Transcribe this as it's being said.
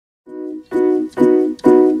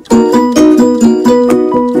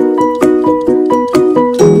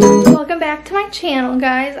channel,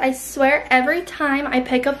 guys. I swear every time I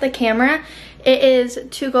pick up the camera, it is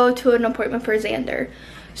to go to an appointment for Xander.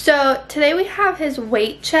 So today we have his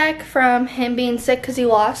weight check from him being sick because he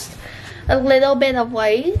lost a little bit of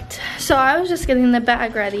weight. So I was just getting the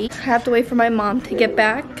bag ready. I have to wait for my mom to get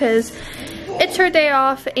back because it's her day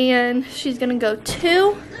off and she's gonna go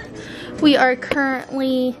too. We are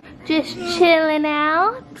currently just chilling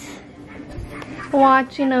out,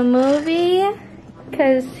 watching a movie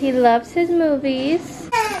because he loves his movies.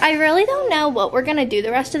 I really don't know what we're gonna do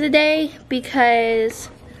the rest of the day because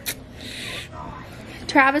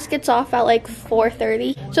Travis gets off at like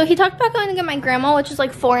 4:30. So he talked about going to get my grandma, which is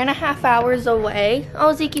like 4.5 hours away.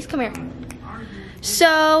 Oh, Zeki's, come here.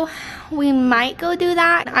 So we might go do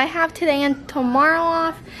that. I have today and tomorrow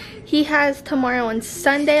off. He has tomorrow and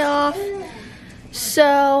Sunday off.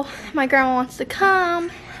 So my grandma wants to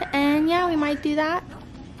come, and yeah, we might do that.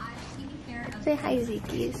 Say hi,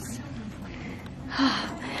 Zeki's.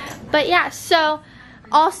 But yeah, so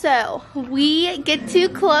also we get to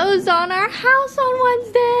close on our house on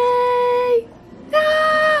Wednesday.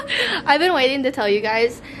 I've been waiting to tell you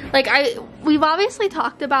guys. Like, we've obviously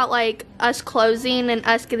talked about like us closing and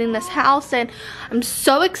us getting this house, and I'm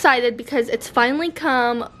so excited because it's finally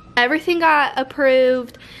come. Everything got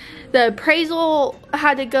approved. The appraisal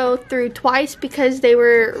had to go through twice because they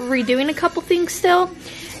were redoing a couple things still,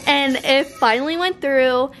 and it finally went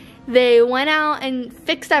through. They went out and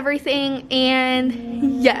fixed everything,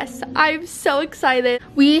 and yes, I'm so excited.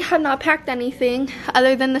 We have not packed anything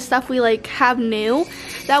other than the stuff we like have new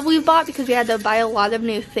that we bought because we had to buy a lot of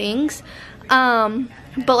new things. But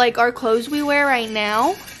like our clothes we wear right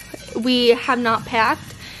now, we have not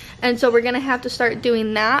packed, and so we're gonna have to start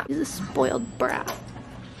doing that. He's a spoiled brat.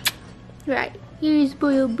 Right, you're a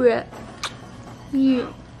spoiled brat. Yeah.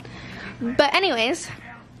 But anyways,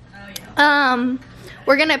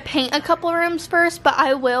 we're gonna paint a couple rooms first, but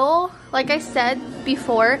I will, like I said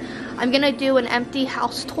before, I'm gonna do an empty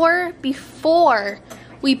house tour before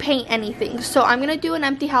we paint anything. So I'm gonna do an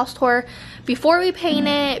empty house tour before we paint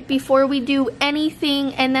it, before we do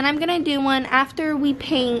anything, and then I'm gonna do one after we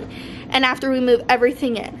paint and after we move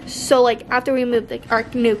everything in. So like after we move our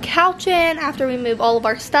new couch in, after we move all of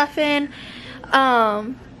our stuff in,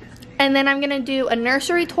 and then I'm gonna do a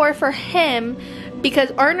nursery tour for him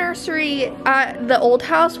because our nursery at the old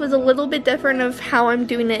house was a little bit different of how I'm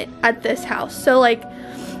doing it at this house. So like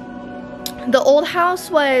the old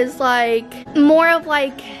house was like more of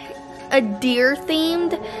like a deer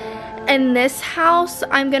themed, and this house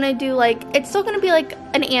I'm gonna do like, it's still gonna be like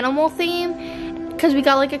an animal theme because we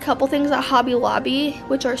got like a couple things at Hobby Lobby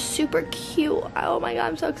which are super cute. Oh my god,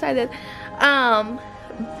 I'm so excited.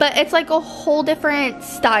 But it's like a whole different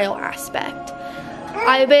style aspect.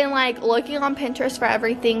 I've been like looking on Pinterest for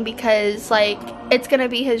everything because like it's gonna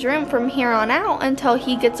be his room from here on out until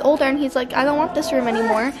he gets older, and he's like, I don't want this room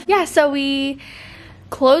anymore. Yeah, so we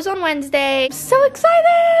close on Wednesday. I'm so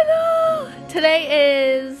excited! Oh,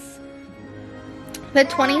 today is the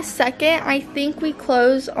 22nd. I think we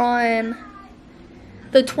close on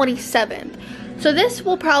the 27th. So this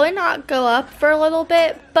will probably not go up for a little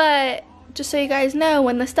bit, but just so you guys know,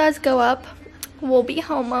 when this does go up, we'll be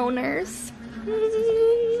homeowners.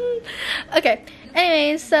 Okay,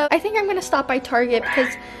 anyways, so I think I'm gonna stop by Target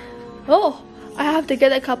because I have to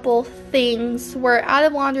get a couple things. We're out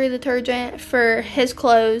of laundry detergent for his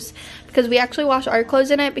clothes because we actually wash our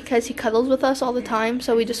clothes in it because he cuddles with us all the time,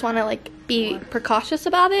 so we just want to like be precautious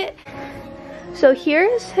about it. So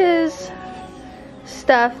here's his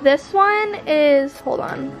stuff. This one is, hold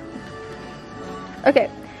on, okay,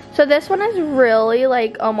 so this one is really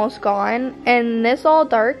like almost gone, and this all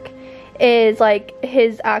dark is like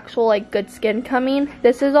his actual like good skin coming.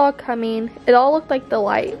 This is all coming. It all looked like the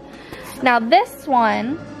light. Now this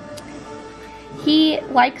one, he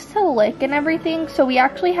likes to lick and everything, so we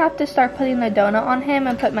actually have to start putting the donut on him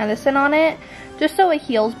and put medicine on it just so it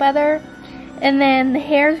heals better. And then the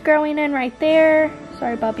hair's growing in right there.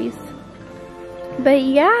 Sorry, puppies. But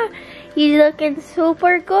yeah, he's looking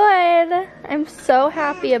super good. I'm so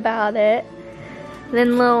happy about it.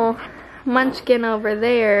 Then little Munchkin over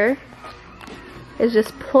there is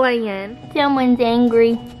just playing. Someone's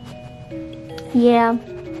angry. Yeah,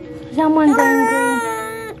 someone's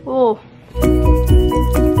angry. Oh.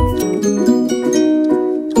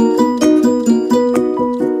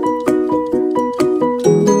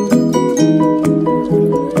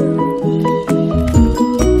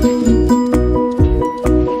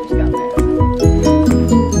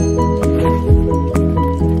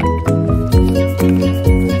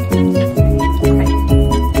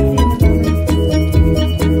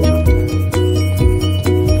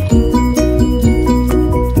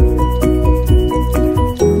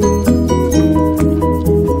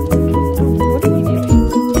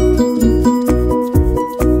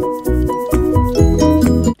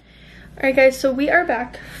 Alright guys, so we are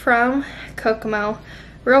back from Kokomo.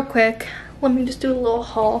 Real quick, let me just do a little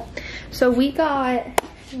haul. So we got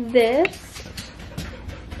this.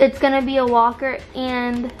 It's gonna be a walker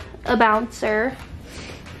and a bouncer.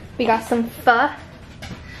 We got some pho.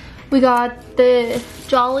 We got the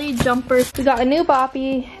Jolly Jumpers. We got a new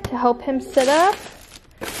boppy to help him sit up.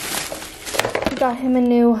 We got him a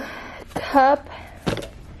new cup.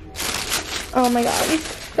 Oh my god, we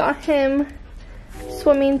got him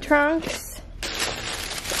swimming trunks.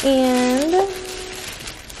 And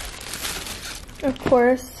of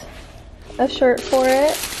course, a shirt for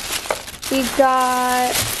it. We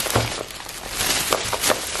got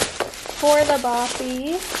for the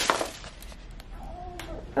boppy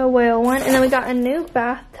a whale one, and then we got a new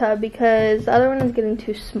bathtub because the other one is getting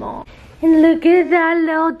too small. And look at that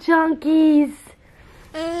little junkies.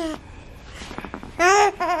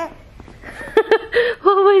 What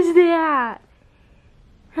was that?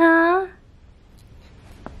 Huh?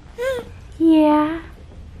 Yeah.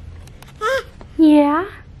 Yeah.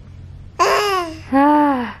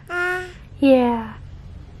 Yeah. Yeah.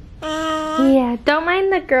 Don't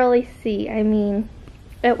mind the girly C. I mean,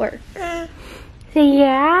 it works. Say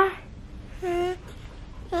yeah.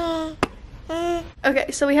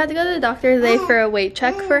 Okay, so we had to go to the doctor today for a weight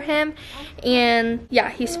check for him. And yeah,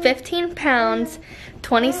 he's 15 pounds,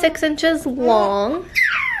 26 inches long.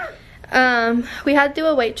 We had to do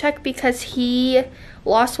a weight check because he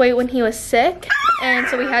lost weight when he was sick. And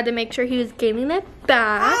so we had to make sure he was gaining it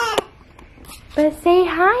back. But say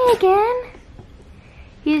hi again.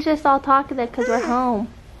 He's just all talkative because we're home.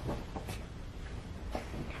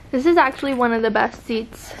 This is actually one of the best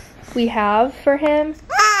seats we have for him.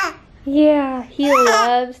 Yeah, he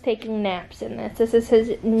loves taking naps in this. This is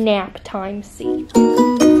his nap time seat.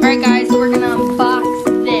 Alright guys, so we're gonna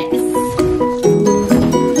unbox this.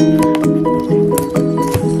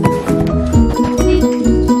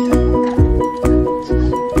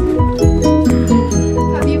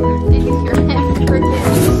 Did you hear him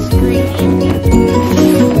freaking screaming?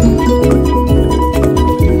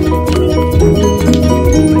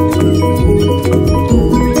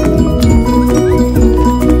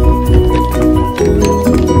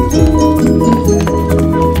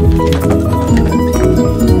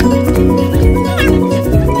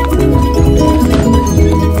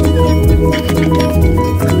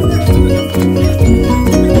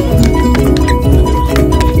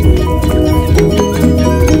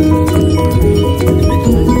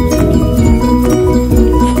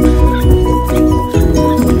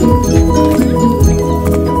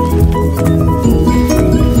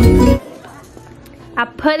 I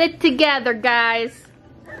put it together, guys.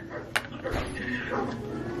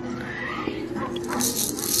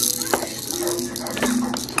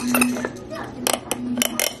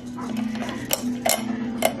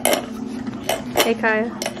 Hey, Kaya.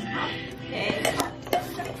 Hey.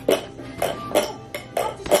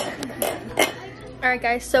 Alright,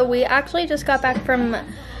 guys, so we actually just got back from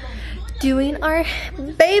doing our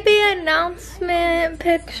baby announcement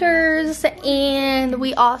pictures, and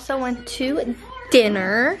we also went to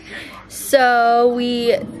dinner. So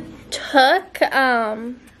we took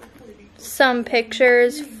some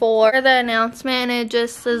pictures for the announcement, and it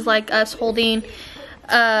just is like us holding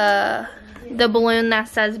the balloon that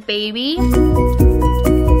says baby.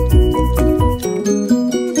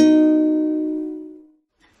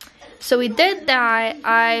 So we did that.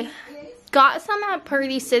 I got some at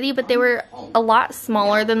Party City, but they were a lot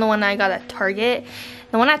smaller than the one I got at Target.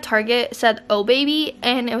 The one at Target said "Oh baby,"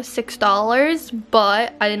 and it was $6,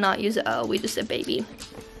 but I did not use O. We just said baby.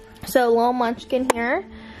 So little Munchkin here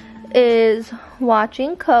is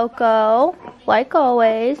watching Coco, like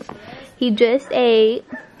always. He just ate.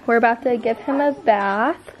 We're about to give him a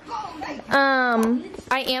bath. I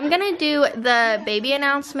am gonna do the baby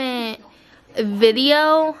announcement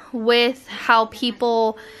video with how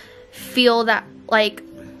people feel that, like,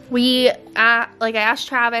 I asked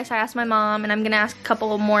Travis, I asked my mom, and I'm gonna ask a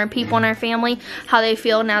couple more people in our family how they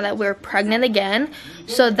feel now that we're pregnant again.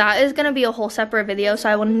 So that is gonna be a whole separate video, so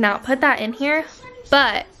I will not put that in here,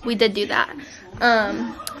 but we did do that.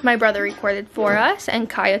 My brother recorded for us, and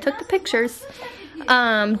Kaya took the pictures.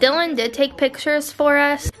 Dylan did take pictures for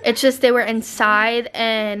us. It's just they were inside,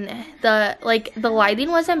 and the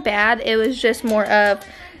lighting wasn't bad. It was just more of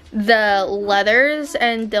the leathers,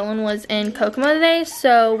 and Dylan was in Kokomo today,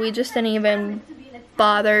 so we just didn't even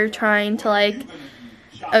bother trying to like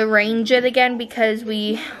arrange it again because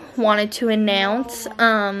we wanted to announce.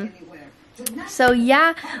 So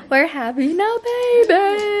yeah, we're having a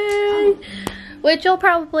baby, which you'll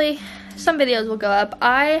probably, some videos will go up.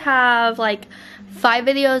 I have like 5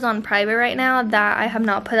 videos on private right now that I have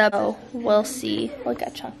not put up. So we'll see. Look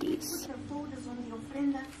at Chunky's.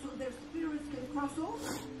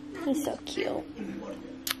 He's so cute.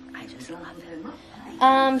 I just love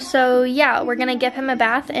him. So yeah, we're gonna give him a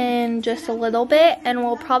bath in just a little bit, and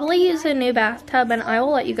we'll probably use a new bathtub, and I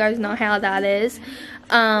will let you guys know how that is.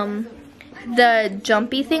 The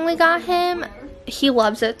jumpy thing we got him, he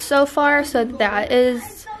loves it so far, so that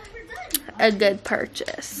is a good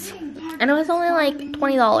purchase. And it was only like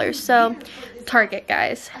 $20, so Target,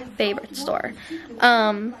 guys, favorite store.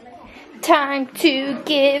 Time to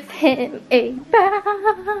give him a bath.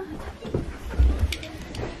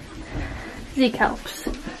 Zeke helps.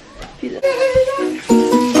 Yeah,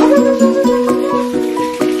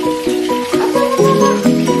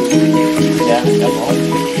 that's all.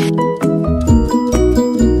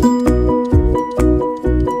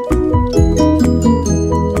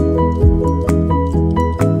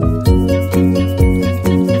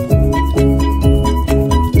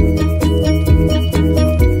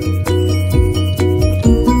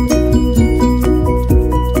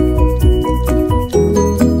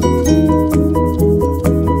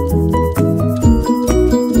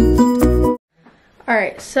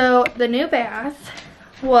 Alright, so the new bath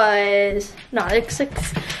was not a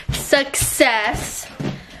success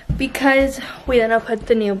because we didn't put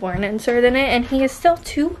the newborn insert in it, and he is still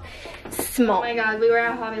too small. Oh my god, we were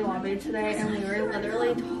at Hobby Lobby today and we were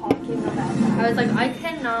literally talking about that. I was like, I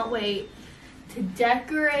cannot wait to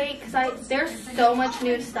decorate because there's so much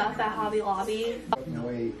new stuff at Hobby Lobby.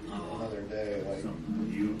 Wait another day, like.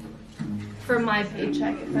 For my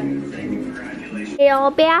paycheck, if anything. They all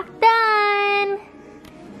back done.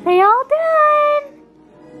 They all done.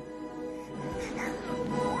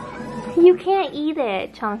 You can't eat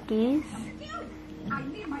it, Chunkies.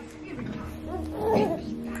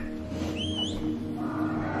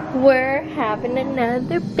 We're having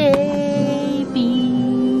another baby.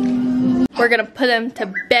 We're gonna put him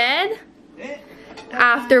to bed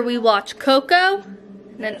after we watch Coco.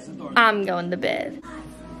 Then I'm going to bed.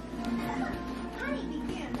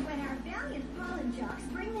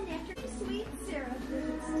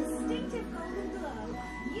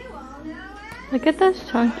 Look at those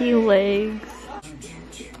chunky legs.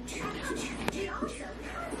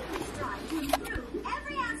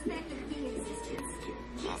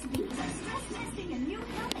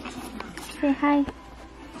 Say hi.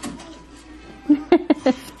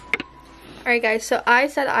 Alright guys, so I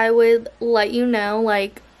said I would let you know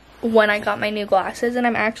like when I got my new glasses, and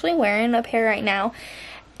I'm actually wearing a pair right now.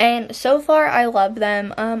 And so far, I love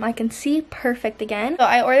them. I can see perfect again. So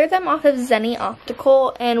I ordered them off of Zenni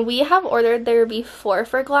Optical, and we have ordered there before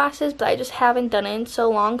for glasses, but I just haven't done it in so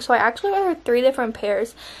long. So I actually ordered 3 different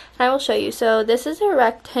pairs, and I will show you. So this is a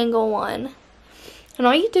rectangle one. And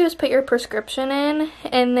all you do is put your prescription in,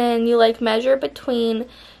 and then you like measure between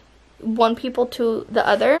one pupil to the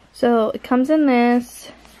other. So it comes in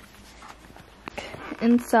this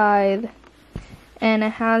inside. And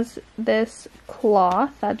it has this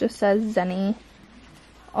cloth that just says Zenni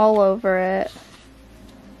all over it.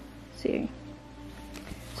 Let's see.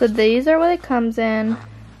 So these are what it comes in.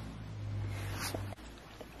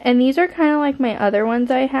 And these are kind of like my other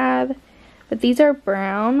ones I have. But these are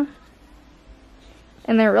brown.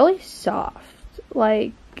 And they're really soft.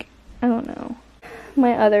 Like, I don't know.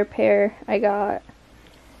 My other pair I got.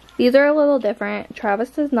 These are a little different.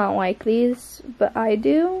 Travis does not like these, but I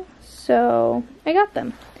do. So I got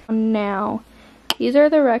them. Now, these are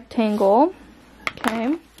the rectangle.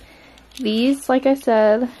 Okay. These, like I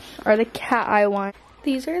said, are the cat eye ones.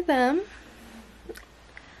 These are them.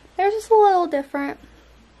 They're just a little different.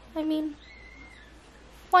 I mean,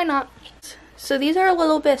 why not? So these are a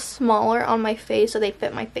little bit smaller on my face, so they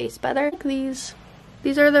fit my face better. Like these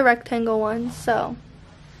are the rectangle ones, so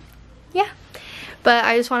yeah. But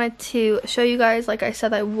I just wanted to show you guys like I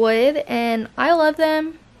said I would, and I love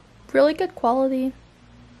them. Really good quality.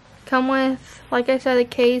 Come with, like I said, a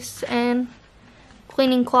case and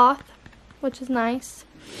cleaning cloth, which is nice.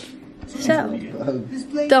 So,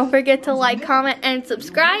 don't forget to like, comment, and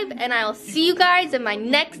subscribe, and I will see you guys in my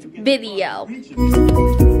next video.